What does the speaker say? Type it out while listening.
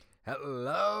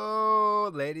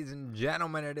Hello, ladies and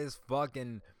gentlemen. It is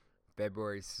fucking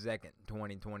February 2nd,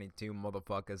 2022,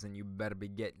 motherfuckers, and you better be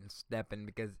getting stepping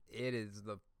because it is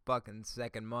the fucking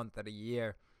second month of the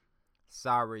year.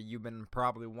 Sorry, you've been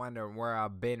probably wondering where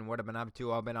I've been, what I've been up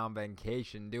to. I've been on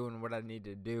vacation, doing what I need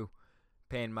to do,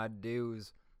 paying my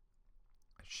dues.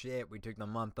 Shit, we took the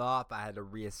month off. I had to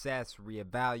reassess,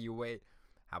 reevaluate,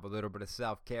 have a little bit of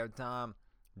self-care time,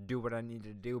 do what I need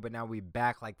to do. But now we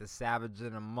back like the savage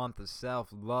in a month of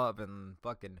self-love and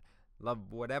fucking love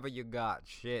whatever you got.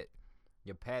 Shit,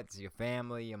 your pets, your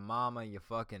family, your mama, your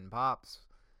fucking pops.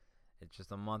 It's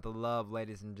just a month of love,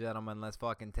 ladies and gentlemen. Let's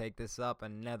fucking take this up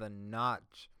another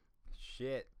notch.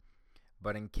 Shit.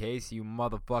 But in case you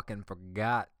motherfucking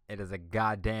forgot, it is a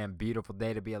goddamn beautiful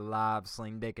day to be alive.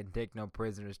 Sling dick and take no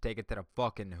prisoners. Take it to the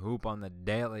fucking hoop on the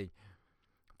daily.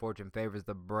 Fortune favors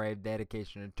the brave.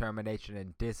 Dedication, determination,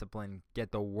 and discipline.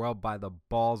 Get the world by the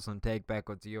balls and take back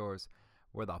what's yours.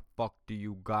 Where the fuck do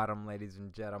you got 'em, ladies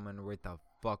and gentlemen? Where the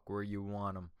fuck where you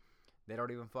want 'em? They don't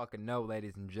even fucking know,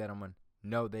 ladies and gentlemen.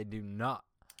 No, they do not.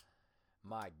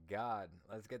 My God.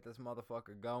 Let's get this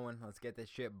motherfucker going. Let's get this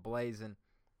shit blazing.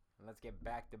 And let's get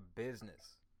back to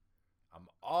business. I'm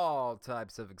all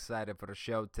types of excited for the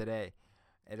show today.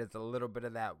 It is a little bit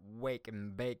of that wake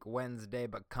and bake Wednesday,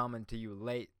 but coming to you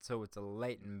late, so it's a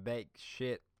late and bake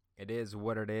shit. It is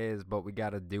what it is, but we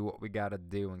gotta do what we gotta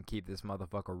do and keep this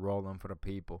motherfucker rolling for the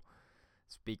people.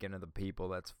 Speaking of the people,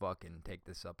 let's fucking take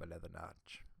this up another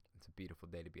notch. It's a beautiful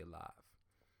day to be alive.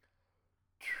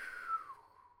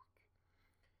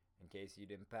 In case you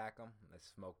didn't pack them, let's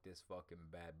smoke this fucking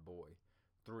bad boy.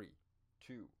 3,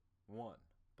 2, 1,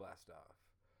 blast off.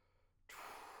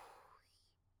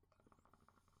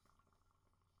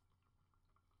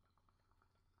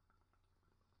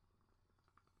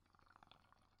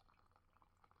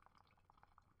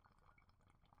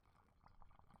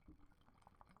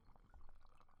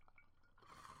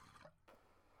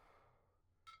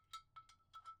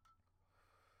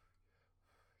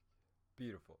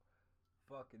 Beautiful.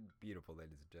 Fucking beautiful,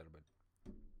 ladies and gentlemen.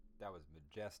 That was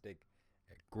majestic.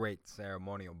 A great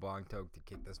ceremonial bong toke to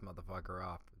kick this motherfucker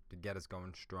off, to get us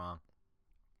going strong,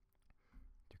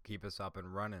 to keep us up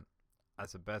and running.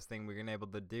 That's the best thing we've been able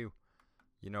to do.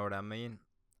 You know what I mean?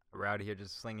 We're out here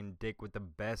just slinging dick with the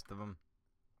best of them.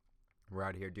 We're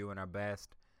out here doing our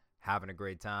best, having a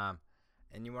great time.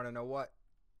 And you want to know what?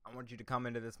 I want you to come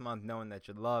into this month knowing that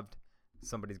you're loved.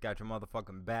 Somebody's got your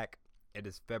motherfucking back. It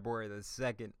is February the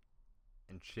 2nd.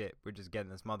 And shit, we're just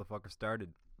getting this motherfucker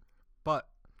started. But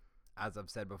as I've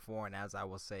said before, and as I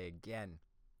will say again,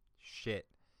 shit,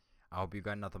 I hope you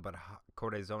got nothing but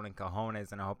corazon and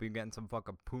cojones, and I hope you're getting some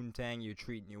fucking poontang. You're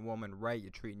treating your woman right,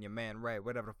 you're treating your man right,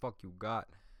 whatever the fuck you got,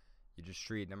 you're just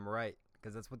treating them right,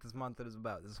 because that's what this month is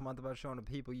about. This month about showing the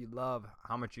people you love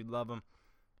how much you love them.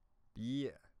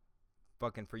 Yeah,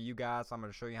 fucking for you guys, I'm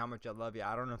gonna show you how much I love you.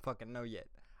 I don't fucking know yet.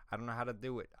 I don't know how to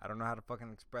do it. I don't know how to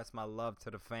fucking express my love to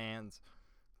the fans,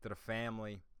 to the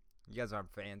family. You guys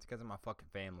aren't fans. You guys are my fucking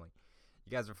family.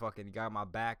 You guys are fucking, you got my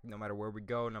back no matter where we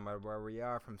go, no matter where we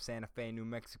are, from Santa Fe, New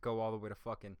Mexico, all the way to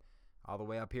fucking, all the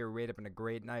way up here, right up in the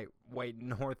Great Night, way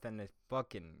north in the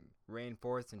fucking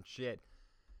rainforest and shit.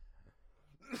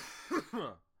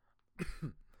 I'm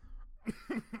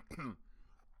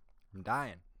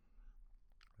dying.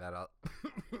 That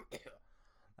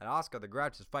Oscar the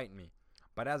Grouch is fighting me.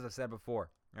 But as I said before,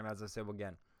 and as I said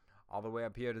again, all the way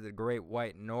up here to the Great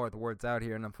White North, where it's out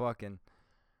here in the fucking,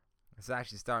 it's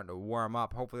actually starting to warm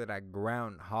up. Hopefully that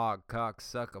groundhog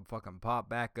cocksucker fucking pop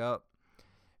back up.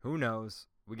 Who knows?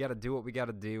 We gotta do what we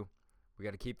gotta do. We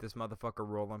gotta keep this motherfucker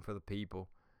rolling for the people.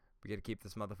 We gotta keep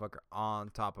this motherfucker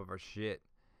on top of our shit.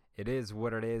 It is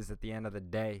what it is at the end of the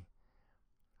day.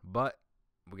 But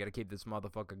we gotta keep this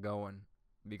motherfucker going,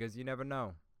 because you never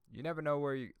know. You never know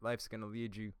where life's gonna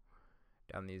lead you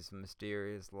down these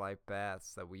mysterious life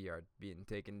paths that we are being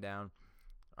taken down.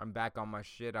 I'm back on my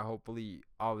shit. Hopefully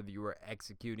all of you are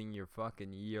executing your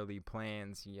fucking yearly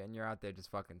plans, and you're out there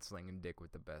just fucking slinging dick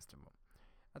with the best of them.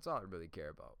 That's all I really care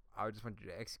about. I just want you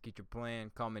to execute your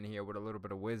plan, come in here with a little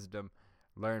bit of wisdom,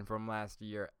 learn from last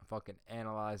year, fucking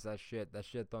analyze that shit. That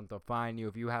shit don't define you.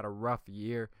 If you had a rough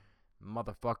year,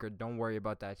 motherfucker, don't worry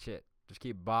about that shit. Just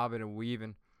keep bobbing and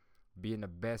weaving, being the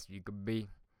best you could be.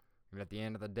 And at the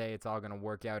end of the day, it's all going to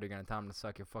work out. You're going to time to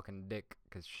suck your fucking dick,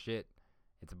 because shit,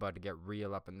 it's about to get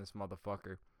real up in this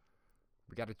motherfucker.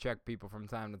 We got to check people from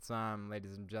time to time,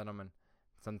 ladies and gentlemen.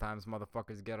 Sometimes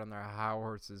motherfuckers get on their high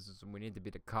horses, and we need to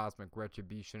be the cosmic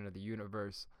retribution of the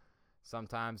universe.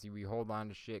 Sometimes we hold on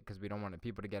to shit because we don't want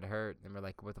people to get hurt, and we're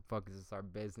like, what the fuck is this our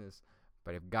business?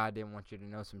 But if God didn't want you to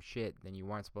know some shit, then you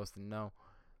weren't supposed to know.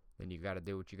 then you gotta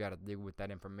do what you gotta do with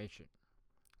that information.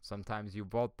 Sometimes you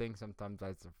vote things, sometimes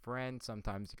that's a friend,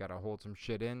 sometimes you gotta hold some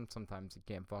shit in, sometimes you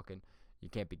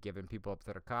can't be giving people up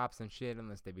to the cops and shit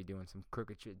unless they be doing some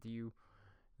crooked shit to you.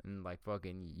 And like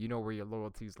fucking, you know where your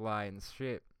loyalties lie and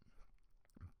shit.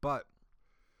 But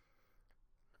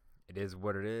it is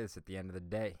what it is at the end of the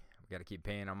day. We gotta keep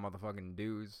paying our motherfucking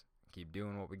dues, keep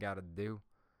doing what we gotta do,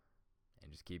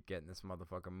 and just keep getting this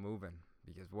motherfucker moving.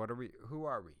 Because who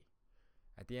are we?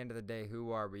 At the end of the day,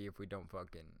 who are we if we don't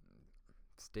fucking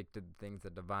stick to the things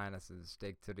that define us and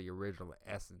stick to the original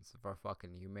essence of our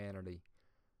fucking humanity?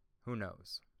 Who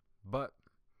knows? But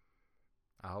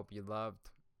I hope you loved.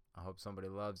 I hope somebody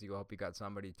loves you. I hope you got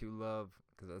somebody to love,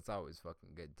 because that's always fucking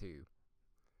good too.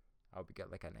 I hope you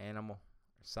got like an animal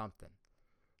or something.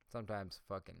 Sometimes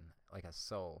fucking like a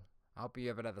soul. I hope you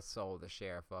have another soul to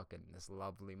share fucking this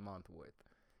lovely month with.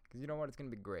 Because you know what? It's going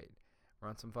to be great. We're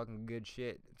on some fucking good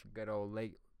shit. It's a good old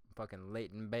late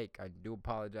and bake. I do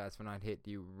apologize for not hitting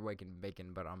you waking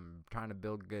bacon, but I'm trying to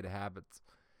build good habits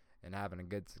and having a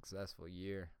good successful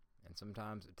year. And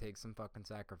sometimes it takes some fucking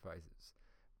sacrifices.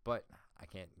 But I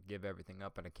can't give everything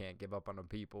up, and I can't give up on the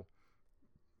people.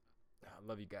 I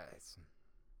love you guys.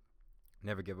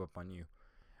 Never give up on you.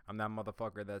 I'm that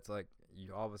motherfucker that's like,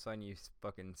 you all of a sudden you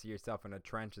fucking see yourself in the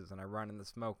trenches, and I run in the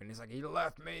smoke, and he's like, he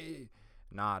left me.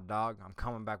 Nah, dog, I'm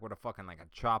coming back with a fucking like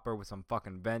a chopper with some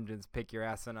fucking vengeance. Pick your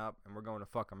assing up, and we're going to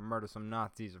fucking murder some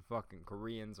Nazis or fucking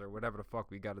Koreans or whatever the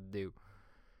fuck we gotta do.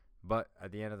 But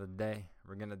at the end of the day,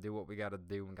 we're gonna do what we gotta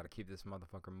do. We gotta keep this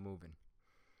motherfucker moving.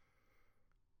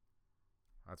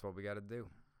 That's what we gotta do.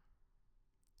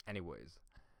 Anyways,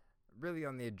 really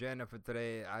on the agenda for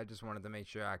today, I just wanted to make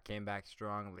sure I came back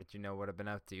strong, let you know what I've been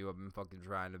up to. I've been fucking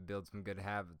trying to build some good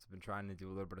habits. I've been trying to do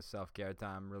a little bit of self-care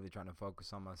time, really trying to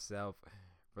focus on myself,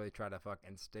 really try to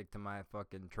fucking stick to my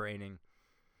fucking training,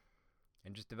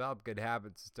 and just develop good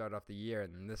habits to start off the year.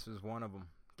 And this was one of them.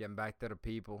 Getting back to the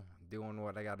people, doing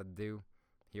what I gotta do,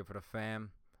 here for the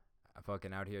fam. I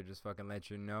fucking out here just fucking let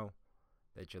you know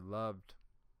that you're loved.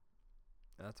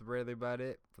 That's really about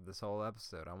it for this whole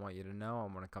episode. I want you to know.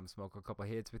 I want to come smoke a couple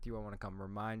hits with you. I want to come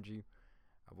remind you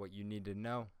of what you need to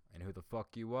know and who the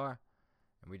fuck you are.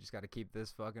 And we just got to keep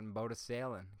this fucking boat a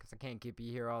sailing, because I can't keep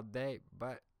you here all day,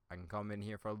 but I can come in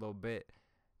here for a little bit.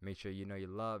 Make sure you know you're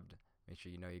loved. Make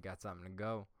sure you know you got something to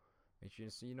go. Make sure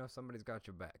you know somebody's got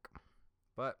your back.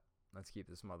 But let's keep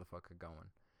this motherfucker going.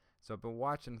 So I've been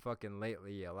watching fucking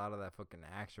lately a lot of that fucking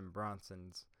Action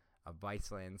Bronson's a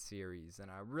Viceland series,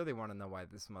 and I really want to know why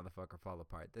this motherfucker fall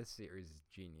apart. This series is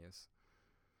genius.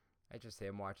 I just say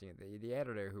I'm watching it. The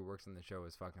editor who works on the show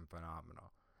is fucking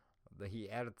phenomenal. He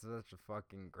edits such a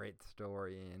fucking great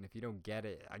story, and if you don't get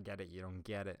it, I get it, you don't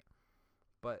get it.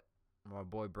 But my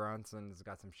boy Bronson's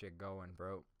got some shit going,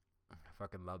 bro. I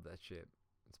fucking love that shit.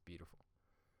 It's beautiful.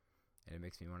 And it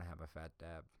makes me want to have a fat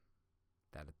dab.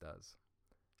 That it does.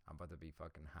 I'm about to be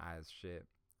fucking high as shit.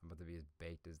 I'm about to be as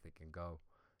baked as they can go,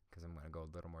 because I'm going to go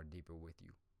a little more deeper with you.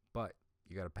 But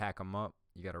you got to pack them up.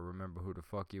 You got to remember who the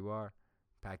fuck you are.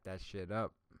 Pack that shit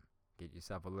up. Get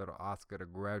yourself a little Oscar the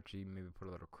Grouchy. Maybe put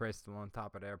a little crystal on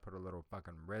top of there. Put a little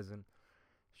fucking resin.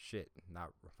 Shit.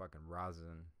 Not fucking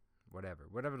rosin. Whatever.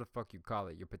 Whatever the fuck you call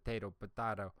it. Your potato.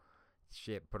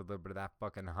 Shit. Put a little bit of that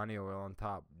fucking honey oil on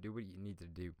top. Do what you need to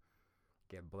do.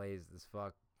 Get blazed as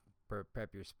fuck.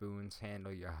 Prep your spoons.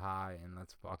 Handle your high. And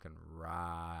let's fucking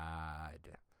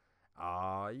ride.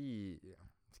 Oh, yeah.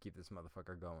 Let's keep this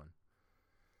motherfucker going.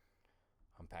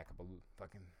 Unpack up a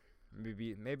fucking...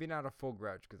 Maybe not a full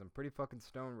grouch, because I'm pretty fucking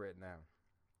stoned right now.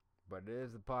 But it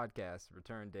is the podcast.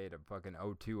 Return date of fucking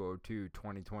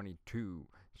 02/02/2022.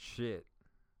 Shit.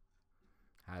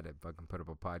 I had to fucking put up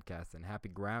a podcast. And happy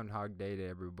Groundhog Day to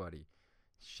everybody.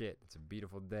 Shit. It's a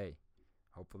beautiful day.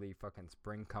 Hopefully fucking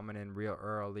spring coming in real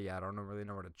early. I don't really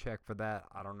know where to check for that.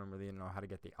 I don't really know how to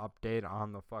get the update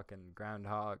on the fucking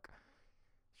groundhog.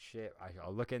 Shit,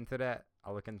 I'll look into that.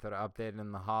 I'll look into the update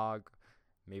in the hog.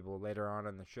 Maybe later on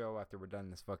in the show after we're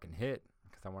done this fucking hit.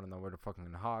 Because I want to know where the fucking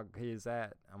hog is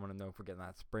at. I want to know if we're getting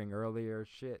that spring earlier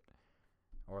shit.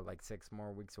 Or like 6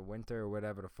 more weeks of winter or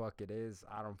whatever the fuck it is.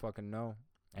 I don't fucking know.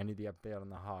 I need the update on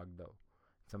the hog though.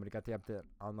 If somebody got the update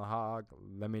on the hog,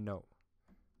 let me know.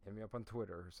 Hit me up on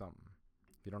Twitter or something.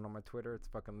 If you don't know my Twitter, it's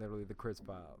fucking literally the Chris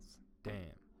Files.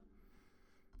 Damn.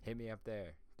 Hit me up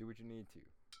there. Do what you need to.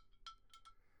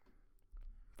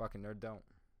 Fucking nerd don't.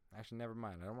 Actually, never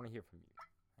mind. I don't want to hear from you.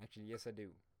 Actually, yes, I do.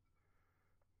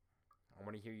 I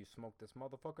want to hear you smoke this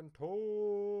motherfucking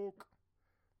toke.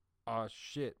 Aw,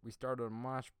 shit. We started a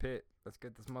mosh pit. Let's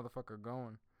get this motherfucker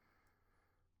going.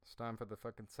 It's time for the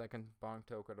fucking second bong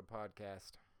toke of the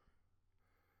podcast.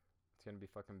 It's going to be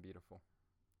fucking beautiful.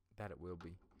 That it will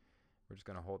be. We're just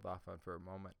gonna hold off on for a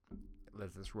moment.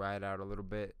 Let this ride out a little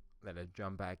bit. Let it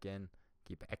jump back in.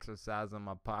 Keep exercising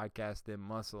my podcasting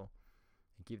muscle.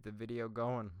 And keep the video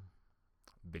going.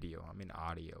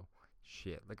 Audio.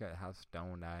 Shit, look at how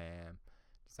stoned I am.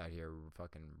 Just out here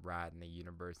fucking riding the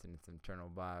universe and its internal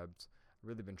vibes.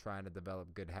 Really been trying to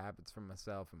develop good habits for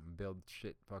myself and build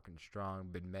shit fucking strong.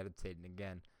 Been meditating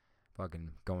again.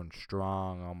 Fucking going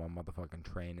strong on my motherfucking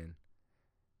training.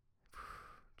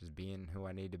 Just being who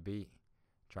I need to be.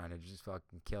 Trying to just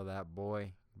fucking kill that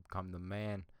boy. Become the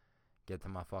man. Get to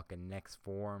my fucking next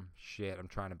form. Shit, I'm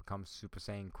trying to become Super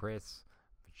Saiyan Chris.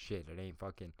 But shit, it ain't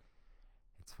fucking...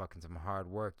 It's fucking some hard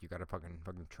work. You gotta fucking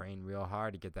train real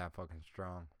hard to get that fucking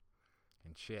strong.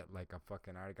 And shit, like I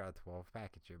already got a 12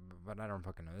 package, but I don't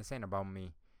fucking know. This ain't about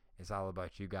me. It's all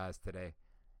about you guys today.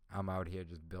 I'm out here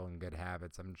just building good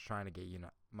habits. I'm just trying to get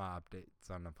my updates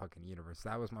on the fucking universe.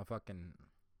 That was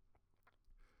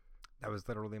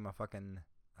literally my fucking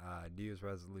New Year's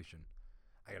resolution.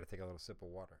 I gotta take a little sip of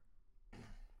water.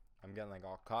 I'm getting like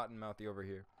all cotton mouthy over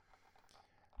here.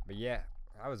 But yeah,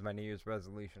 that was my New Year's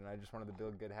resolution. I just wanted to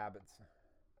build good habits.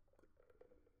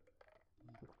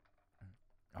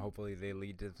 Hopefully they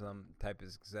lead to some type of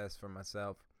success for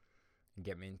myself and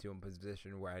get me into a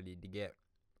position where I need to get,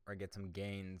 or get some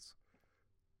gains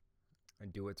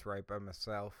and do what's right by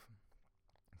myself,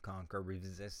 conquer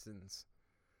resistance,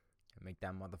 and make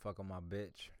that motherfucker my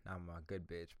bitch. Not my good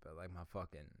bitch, but like my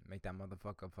fucking, make that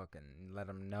motherfucker fucking let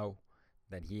him know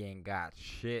that he ain't got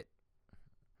shit.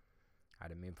 I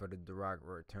didn't mean for the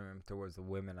derogatory term towards the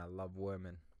women. I love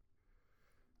women.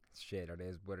 Shit, it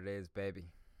is what it is, baby.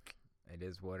 It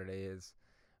is what it is.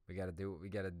 We gotta do what we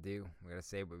gotta do. We gotta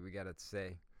say what we gotta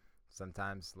say.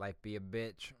 Sometimes life be a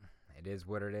bitch. It is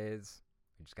what it is.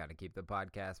 We just gotta keep the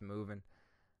podcast moving.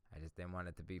 I just didn't want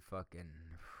it to be fucking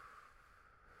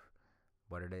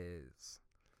what it is.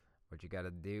 What you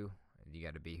gotta do, you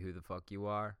gotta be who the fuck you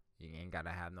are. You ain't gotta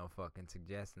have no fucking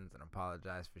suggestions and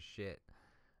apologize for shit.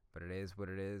 But it is what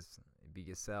it is. Be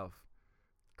yourself.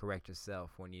 Correct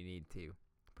yourself when you need to.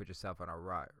 Put yourself on a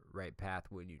right path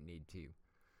when you need to.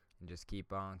 And just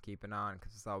keep on keeping on,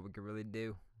 because that's all we can really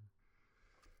do.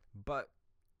 But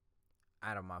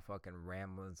out of my fucking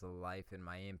ramblings of life and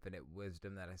my infinite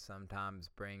wisdom that I sometimes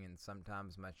bring, and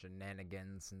sometimes my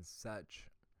shenanigans and such,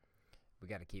 we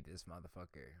got to keep this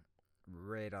motherfucker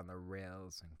right on the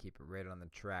rails and keep it right on the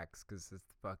tracks, because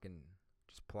it's fucking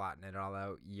just plotting it all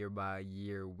out year by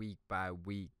year, week by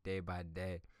week, day by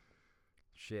day.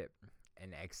 Shit.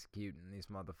 And executing these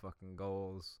motherfucking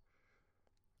goals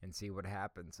and see what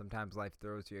happens. Sometimes life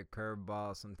throws you a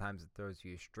curveball. Sometimes it throws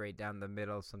you straight down the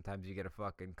middle. Sometimes you get a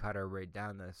fucking cutter right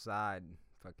down the side.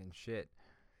 Fucking shit.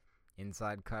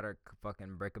 Inside cutter,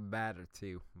 fucking break a bat or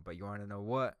two. But you want to know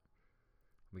what?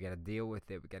 We got to deal with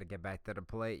it. We got to get back to the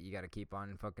plate. You got to keep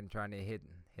on fucking trying to hit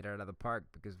out of the park,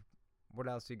 because what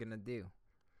else are you going to do?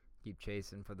 Keep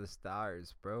chasing for the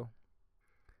stars, bro.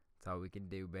 That's all we can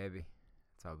do, baby.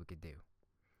 That's all we can do.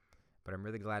 But I'm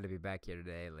really glad to be back here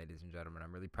today, ladies and gentlemen.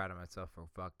 I'm really proud of myself for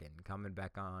fucking coming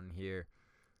back on here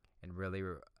and really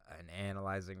and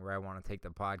analyzing where I want to take the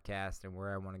podcast and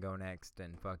where I want to go next,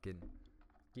 and fucking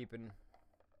keeping...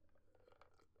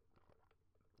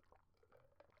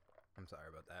 I'm sorry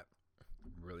about that.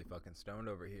 I'm really fucking stoned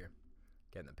over here.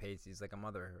 Getting the pasties like a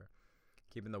mother.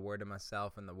 Keeping the word to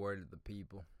myself and the word of the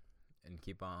people, and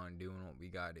keep on doing what we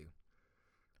gotta do.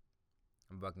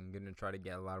 I'm fucking gonna try to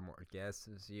get a lot more guests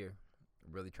this year.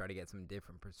 Really try to get some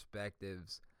different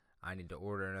perspectives. I need to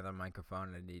order another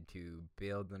microphone. I need to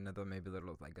build another, maybe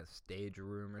little like a stage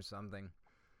room or something.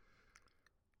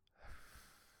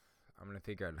 I'm gonna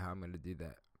figure out how I'm gonna do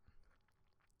that.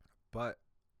 But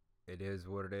it is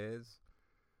what it is.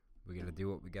 We gotta do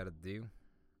what we gotta do,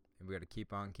 and we gotta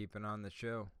keep on keeping on the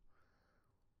show.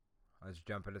 Let's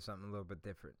jump into something a little bit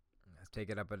different. Let's take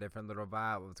it up a different little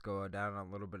vibe. Let's go down a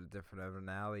little bit different of an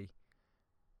alley.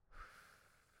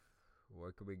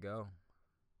 Where could we go?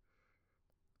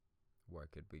 Where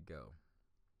could we go?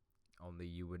 Only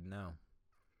you would know.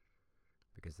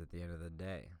 Because at the end of the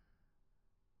day,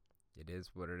 it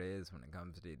is what it is when it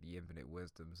comes to the infinite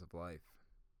wisdoms of life.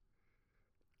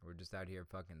 We're just out here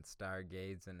fucking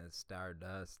stargazing and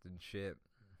stardust and shit.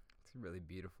 It's really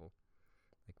beautiful.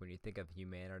 Like when you think of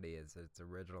humanity as its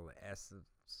original essence,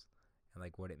 and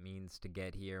like what it means to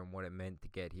get here and what it meant to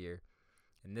get here.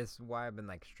 And this is why I've been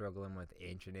like struggling with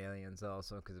Ancient Aliens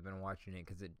also, because I've been watching it,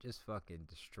 because it just fucking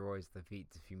destroys the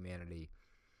feats of humanity.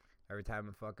 Every time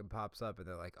it fucking pops up and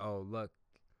they're like, oh look,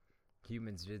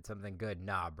 humans did something good.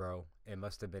 Nah bro, it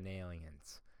must have been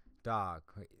aliens. Dog,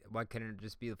 why couldn't it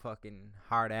just be the fucking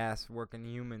hard ass working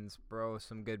humans, bro?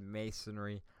 Some good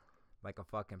masonry, like a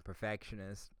fucking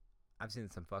perfectionist. I've seen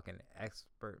some fucking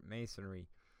expert masonry.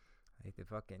 Like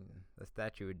the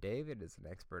statue of David is an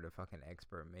expert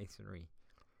masonry.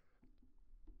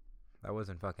 That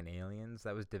wasn't fucking aliens.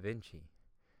 That was Da Vinci.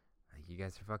 Like, you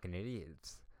guys are fucking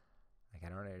idiots. Like, I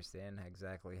don't understand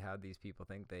exactly how these people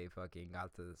think they fucking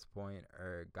got to this point,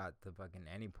 or got to fucking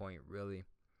any point, really.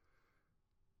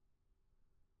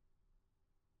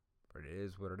 But it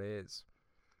is what it is.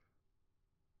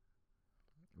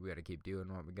 We gotta keep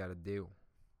doing what we gotta do.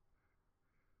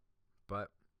 But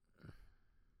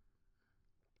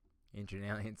Ancient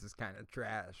Aliens is kind of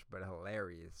trash, but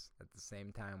hilarious at the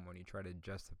same time when you try to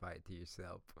justify it to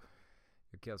yourself.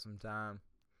 You kill some time.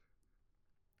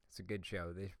 It's a good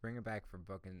show. They should bring it back for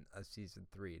fucking a season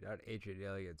 3. Not Ancient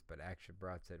Aliens, but Action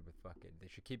Bronson with fucking. They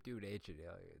should keep doing Ancient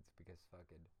Aliens because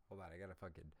fucking. Hold on, I gotta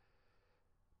fucking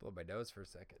blow my nose for a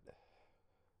second.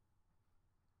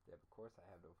 Yeah, of course I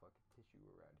have no fucking tissue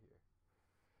around here.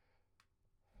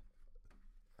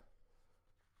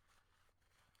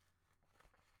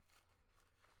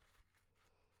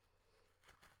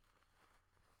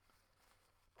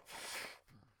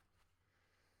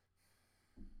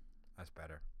 That's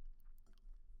better.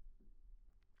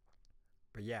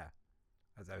 But yeah,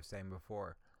 as I was saying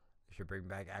before, they should bring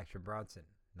back Action Bronson.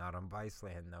 Not on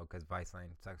Viceland, though, because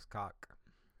Viceland sucks cock.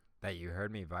 That you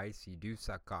heard me, Vice. You do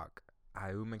suck cock.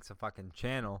 Who makes a fucking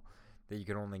channel that you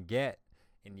can only get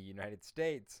in the United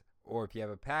States? Or if you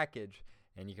have a package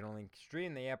and you can only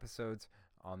stream the episodes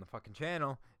on the fucking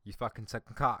channel, you fucking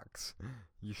suck cocks.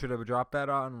 You should have dropped that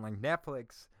on like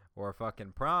Netflix or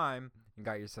fucking Prime and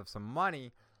got yourself some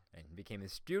money and became a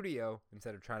studio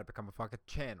instead of trying to become a fucking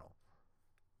channel.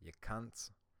 You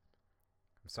cunts.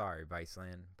 I'm sorry,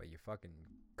 Viceland, but you fucking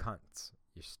cunts.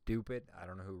 You're stupid. I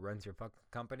don't know who runs your fucking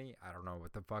company. I don't know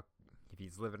what the fuck, if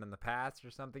he's living in the past or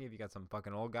something. If you got some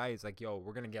fucking old guy, he's like, yo,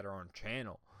 we're gonna get our own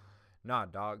channel. Nah,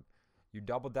 dog. You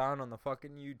double down on the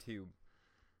fucking YouTube.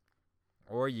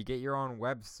 Or you get your own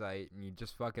website and you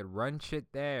just fucking run shit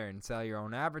there and sell your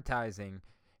own advertising.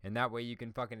 And that way you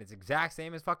can fucking, it's exact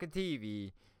same as fucking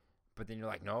TV. But then you're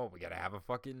like, no, we gotta have a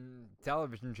fucking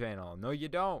television channel. No, you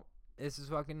don't. This is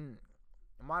fucking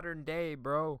modern day,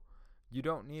 bro. You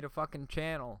don't need a fucking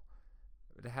channel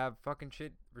to have fucking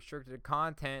shit restricted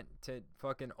content to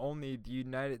fucking only the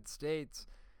United States.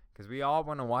 Because we all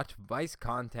want to watch Vice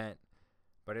content.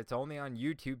 But it's only on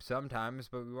YouTube sometimes.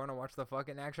 But we want to watch the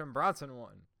fucking Action Bronson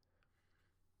one.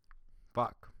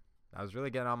 Fuck. I was really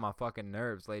getting on my fucking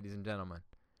nerves, ladies and gentlemen.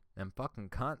 Them fucking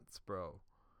cunts, bro.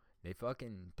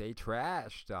 They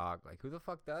trash, dog. Like, who the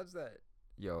fuck does that?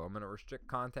 Yo, I'm gonna restrict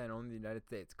content on the United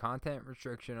States. Content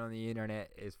restriction on the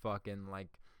internet is fucking like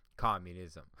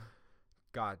communism.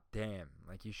 God damn.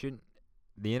 Like, you shouldn't.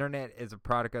 The internet is a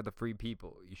product of the free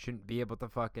people. You shouldn't be able to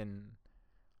fucking.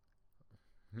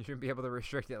 You shouldn't be able to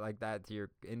restrict it like that to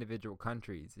your individual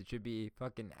countries. It should be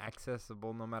fucking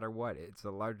accessible no matter what. It's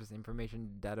the largest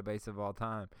information database of all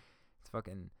time. It's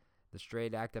fucking the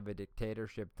straight act of a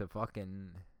dictatorship to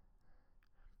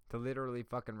literally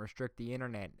fucking restrict the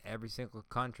internet. Every single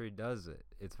country does it.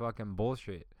 It's fucking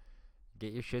bullshit.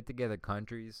 Get your shit together,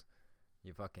 countries.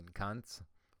 You fucking cunts.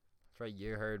 That's right,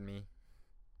 you heard me.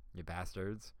 You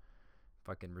bastards.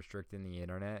 Fucking restricting the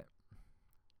internet.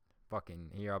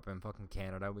 Fucking here up in fucking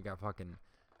Canada, we got fucking,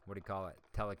 what do you call it?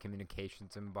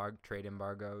 Telecommunications trade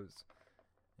embargoes.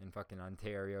 In fucking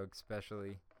Ontario,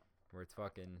 especially. Where it's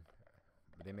fucking,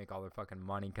 they make all their fucking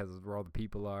money because of where all the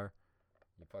people are.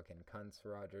 You fucking cunts,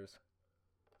 Rogers.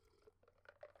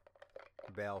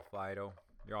 Bale, Fido.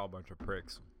 You're all a bunch of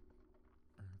pricks.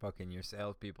 Fucking your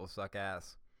salespeople suck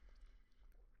ass.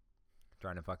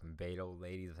 Trying to fucking bait old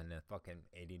ladies into fucking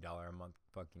 $80 a month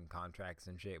fucking contracts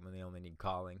and shit when they only need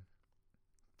calling.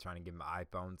 Trying to give them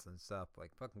iPhones and stuff. Like,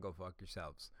 fucking go fuck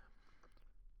yourselves.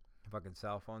 Fucking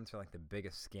cell phones are like the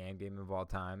biggest scam game of all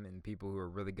time. And people who are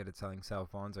really good at selling cell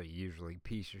phones are usually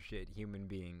piece of shit human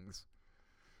beings.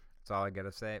 That's all I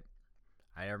gotta say.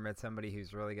 I never met somebody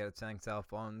who's really good at selling cell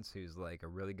phones, who's like a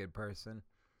really good person.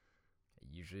 It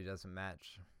usually doesn't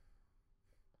match.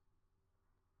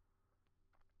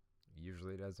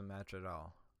 Usually doesn't match at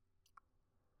all.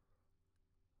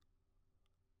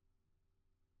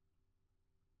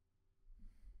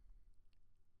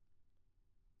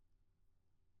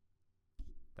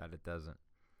 That it doesn't.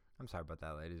 I'm sorry about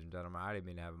that, ladies and gentlemen. I didn't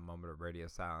mean to have a moment of radio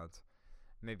silence.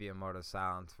 Maybe a moment of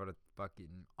silence for the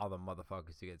fucking all the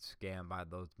motherfuckers who get scammed by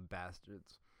those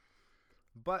bastards.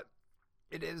 But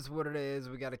it is what it is.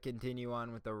 We gotta continue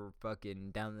on with the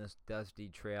fucking down this dusty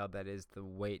trail that is the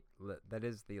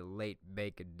late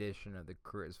bake edition of the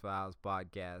Chris Files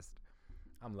podcast.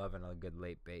 I'm loving a good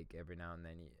late bake every now and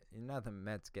then. nothing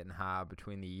Mets getting high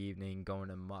between the evening, going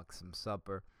to muck some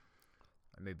supper.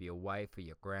 Or maybe a wife or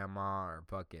your grandma or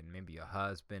fucking maybe your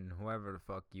husband, whoever the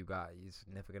fuck you got, your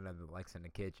significant other likes in the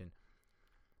kitchen.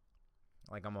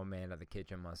 Like, I'm a man of the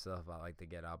kitchen myself. I like to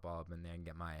get all up in there and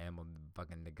get my Emil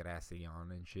fucking Degrassi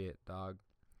on and shit, dog.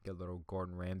 Get a little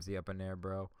Gordon Ramsay up in there,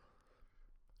 bro.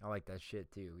 I like that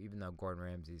shit, too. Even though Gordon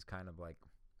Ramsay's kind of like...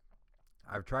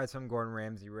 I've tried some Gordon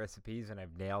Ramsay recipes and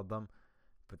I've nailed them,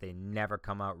 but they never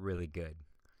come out really good.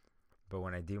 But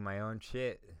when I do my own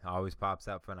shit, it always pops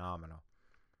out phenomenal.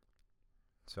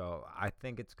 So I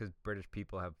think it's because British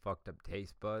people have fucked up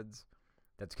taste buds.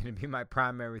 That's going to be my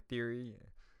primary theory.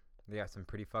 They got some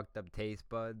pretty fucked up taste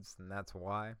buds, and that's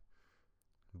why.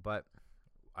 But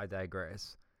I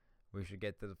digress. We should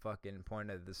get to the fucking point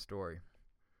of the story.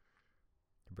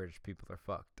 The British people are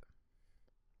fucked.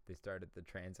 They started the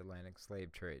transatlantic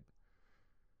slave trade.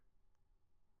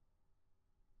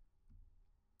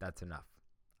 That's enough.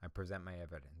 I present my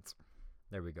evidence.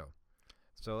 There we go.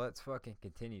 So let's fucking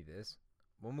continue this.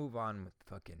 We'll move on with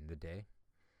fucking the day.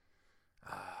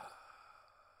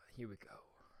 Here we go.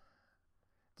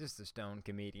 Just a stone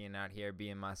comedian out here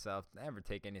being myself. Never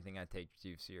take anything I take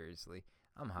too seriously.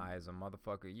 I'm high as a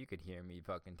motherfucker. You could hear me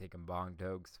fucking taking bong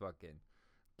tokes, fucking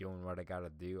doing what I gotta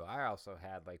do. I also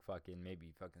had like fucking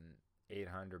maybe fucking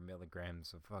 800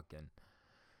 milligrams of fucking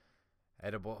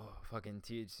edible fucking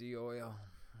THC oil.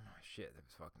 Oh, shit, that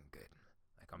was fucking good.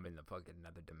 Like, I'm in the fucking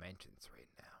other dimensions right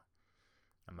now.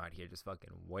 I'm out here just fucking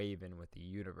waving with the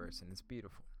universe, and it's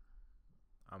beautiful.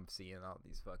 I'm seeing all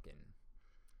these fucking...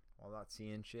 Well, not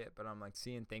seeing shit, but I'm like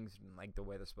seeing things like the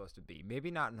way they're supposed to be.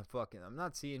 Maybe not in the fucking... I'm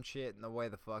not seeing shit in the way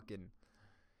the fucking...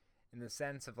 In the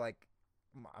sense of like...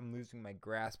 I'm losing my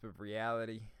grasp of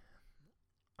reality.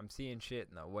 I'm seeing shit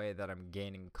in the way that I'm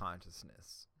gaining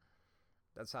consciousness.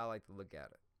 That's how I like to look at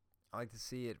it. I like to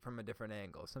see it from a different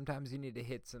angle. Sometimes you need to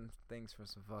hit some things from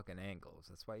some fucking angles.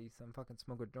 That's why you some fucking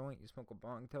smoke a joint, you smoke a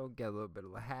bong toke, get a little bit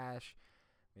of a hash,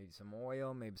 maybe some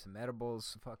oil, maybe some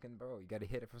edibles. Fucking bro, you gotta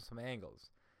hit it from some angles.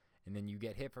 And then you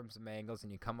get hit from some angles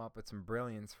and you come up with some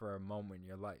brilliance for a moment in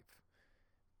your life.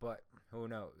 But who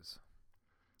knows?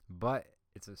 But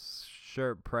it's a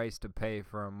sure price to pay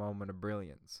for a moment of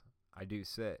brilliance. I do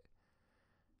say.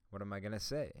 What am I gonna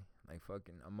say? Like,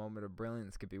 fucking a moment of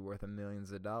brilliance could be worth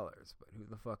millions of dollars, but who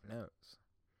the fuck knows?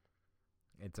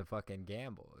 It's a fucking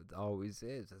gamble. It always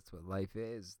is. That's what life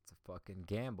is. It's a fucking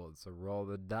gamble. It's a roll of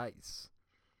the dice.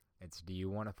 It's, do you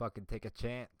want to fucking take a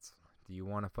chance? Do you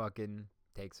want to fucking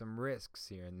take some risks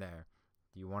here and there?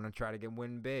 Do you want to try to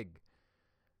win big?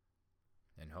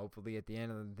 And hopefully at the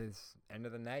end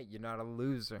of the night, you're not a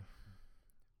loser.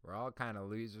 We're all kind of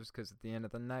losers, because at the end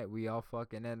of the night, we all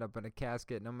fucking end up in a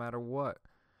casket no matter what.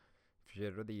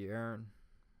 Shit or the urn,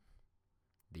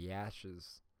 the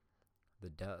ashes, the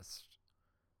dust,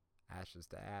 ashes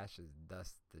to ashes,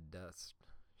 dust to dust.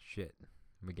 Shit,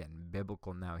 we're getting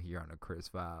biblical now here on the Chris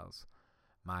Files.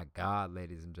 My God,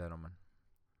 ladies and gentlemen,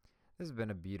 this has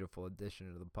been a beautiful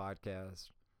addition to the podcast.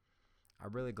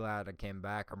 I'm really glad I came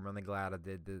back. I'm really glad I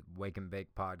did the Wake and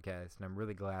Bake podcast, and I'm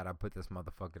really glad I put this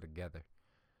motherfucker together.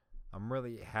 I'm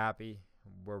really happy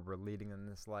where we're leading in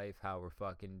this life, how we're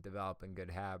fucking developing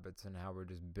good habits, and how we're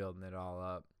just building it all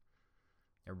up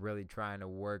and really trying to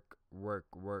work.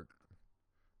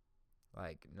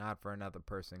 Like, not for another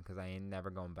person, because I ain't never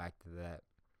going back to that.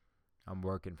 I'm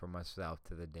working for myself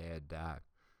to the day I die,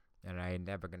 and I ain't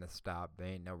never gonna stop. There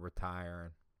ain't no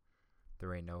retiring.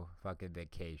 There ain't no fucking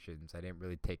vacations. I didn't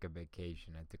really take a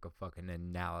vacation. I took a fucking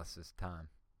analysis time.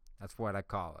 That's what I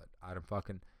call it. I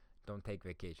don't take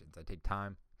vacations. I take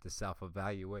time to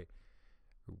self-evaluate,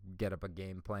 get up a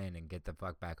game plan, and get the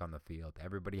fuck back on the field.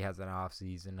 Everybody has an off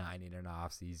season. I need an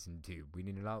off season too. We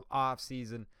need an off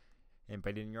season,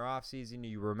 but in your off season,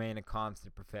 you remain a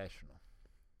constant professional.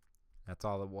 That's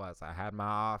all it was. I had my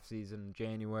off season in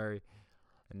January,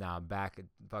 and now I'm back at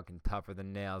fucking tougher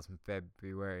than nails in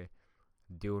February,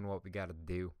 doing what we gotta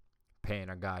do, paying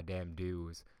our goddamn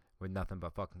dues with nothing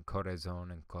but fucking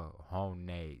cortisone and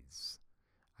cojones.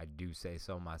 I do say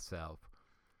so myself.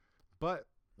 But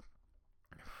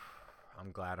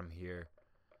I'm glad I'm here.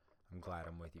 I'm glad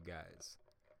I'm with you guys.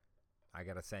 I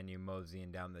gotta send you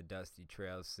moseying down the dusty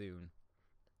trails soon.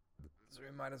 So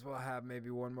we might as well have maybe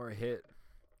one more hit.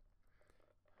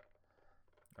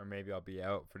 Or maybe I'll be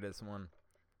out for this one.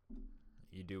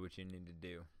 You do what you need to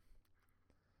do.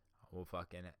 We'll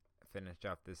fucking finish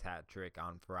off this hat trick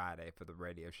on Friday for the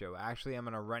radio show. Actually, I'm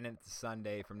gonna run it to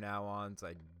Sunday from now on. So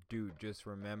I did just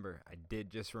remember.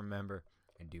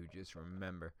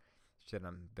 Shit,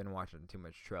 I've been watching too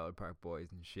much Trailer Park Boys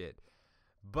and shit.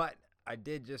 But I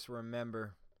did just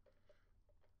remember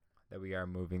that we are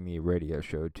moving the radio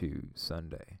show to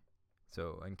Sunday.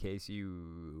 So in case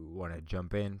you want to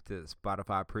jump into the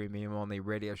Spotify Premium only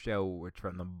radio show, which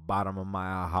from the bottom of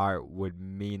my heart would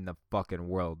mean the fucking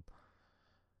world,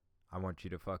 I want you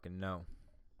to fucking know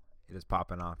it is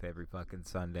popping off every fucking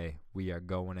Sunday. We are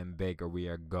going in big or we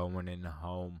are going in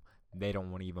home. They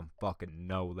don't want to even fucking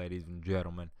know, ladies and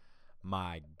gentlemen.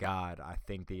 My God, I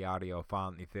think the audio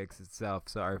finally fixed itself.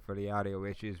 Sorry for the audio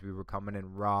issues. We were coming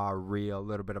in raw, real, a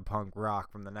little bit of punk rock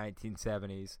from the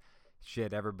 1970s.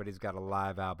 Shit, everybody's got a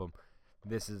live album.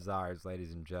 This is ours,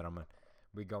 ladies and gentlemen.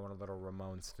 We going a little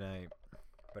Ramones tonight.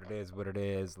 But it is what it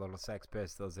is. Little Sex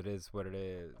Pistols, it is what it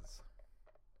is.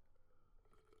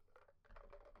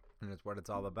 And it's what it's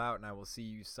all about. And I will see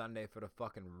you Sunday for the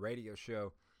fucking radio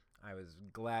show. I was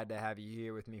glad to have you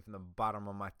here with me from the bottom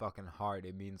of my fucking heart.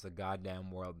 It means the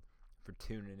goddamn world for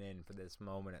tuning in for this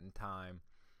moment in time.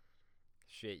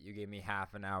 Shit, you gave me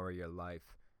half an hour of your life.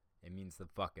 It means the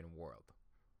fucking world.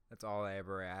 That's all I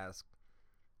ever ask.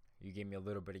 You gave me a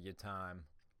little bit of your time.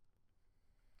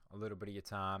 A little bit of your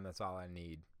time, that's all I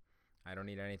need. I don't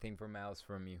need anything else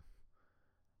from you.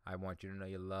 I want you to know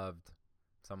you're loved.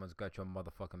 Someone's got your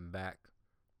motherfucking back.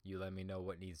 You let me know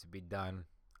what needs to be done.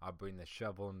 I'll bring the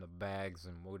shovel and the bags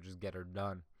and we'll just get her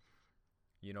done.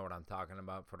 You know what I'm talking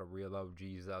about for the real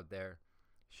OGs out there.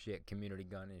 Shit, community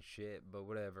gun and shit, but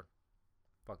whatever.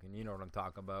 Fucking, you know what I'm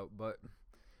talking about. But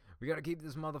we gotta keep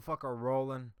this motherfucker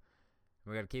rolling.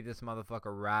 We gotta keep this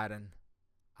motherfucker riding.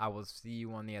 I will see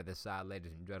you on the other side,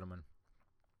 ladies and gentlemen.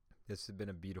 This has been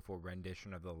a beautiful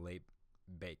rendition of the Late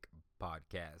Bake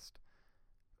Podcast.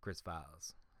 Chris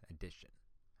Files edition.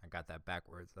 I got that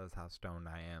backwards. That's how stoned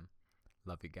I am.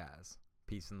 Love you guys.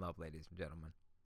 Peace and love, ladies and gentlemen.